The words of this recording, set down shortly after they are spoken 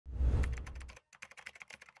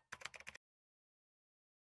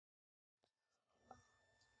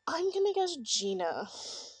I'm gonna guess Gina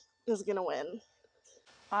is gonna win.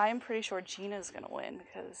 I'm pretty sure Gina's gonna win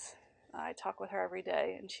because I talk with her every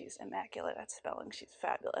day and she's immaculate at spelling. She's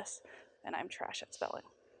fabulous, and I'm trash at spelling.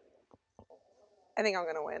 I think I'm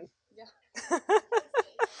gonna win. Yeah.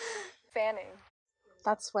 Fanning.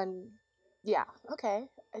 That's when, yeah, okay.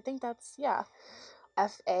 I think that's, yeah.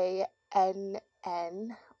 Fanning.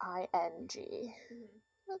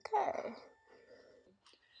 Okay.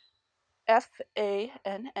 Fanning.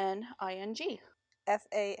 Fanning.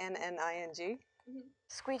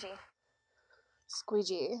 Squeegee.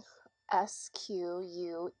 Squeegee.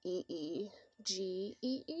 Squeegee.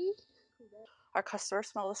 Our customers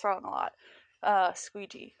smell this wrong a lot.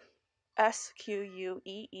 Squeegee.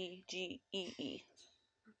 Squeegee.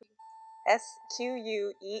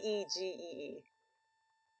 Squeegee.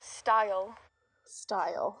 Style.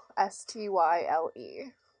 Style. Style.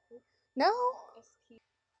 No?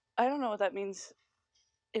 I don't know what that means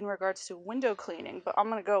in regards to window cleaning, but I'm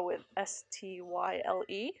gonna go with style.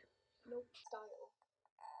 Nope. Style.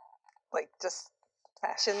 Like just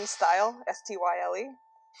fashion style? Style?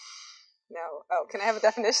 No. Oh, can I have a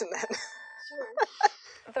definition then? Sure.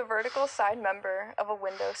 The vertical side member of a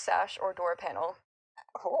window, sash, or door panel.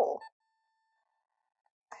 Oh.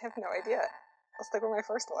 I have no idea. I'll stick with my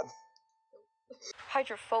first one.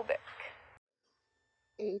 Hydrophobic.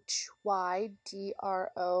 Hydrophobic.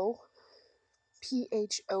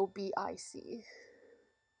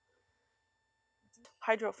 Hydrophobic. Hydrophobic.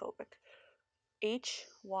 Hydrophobic.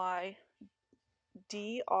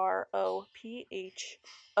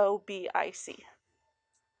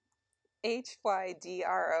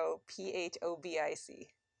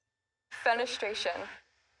 Fenestration. Fenestration.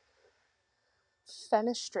 Fenestration.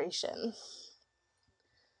 Fenestration.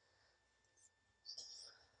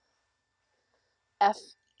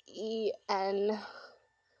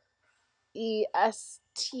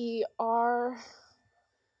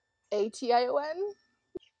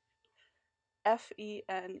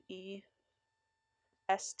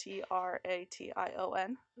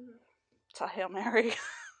 It's a Hail Mary.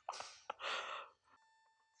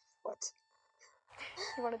 What?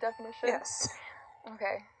 You want a definition? Yes.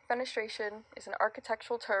 Okay. Fenestration is an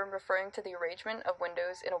architectural term referring to the arrangement of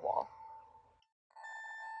windows in a wall.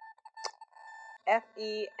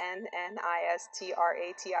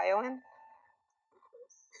 Fenistration.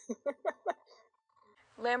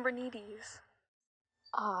 Lamborghinis.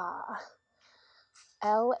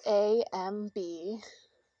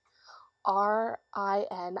 Lambrides.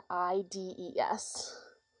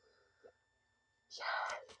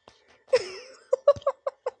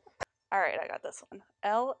 Alright, I got this one.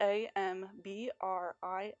 Lambrides.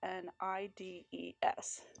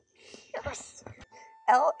 Yes. Lambrides.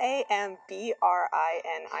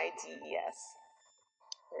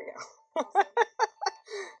 There we go.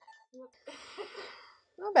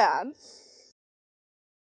 Not bad.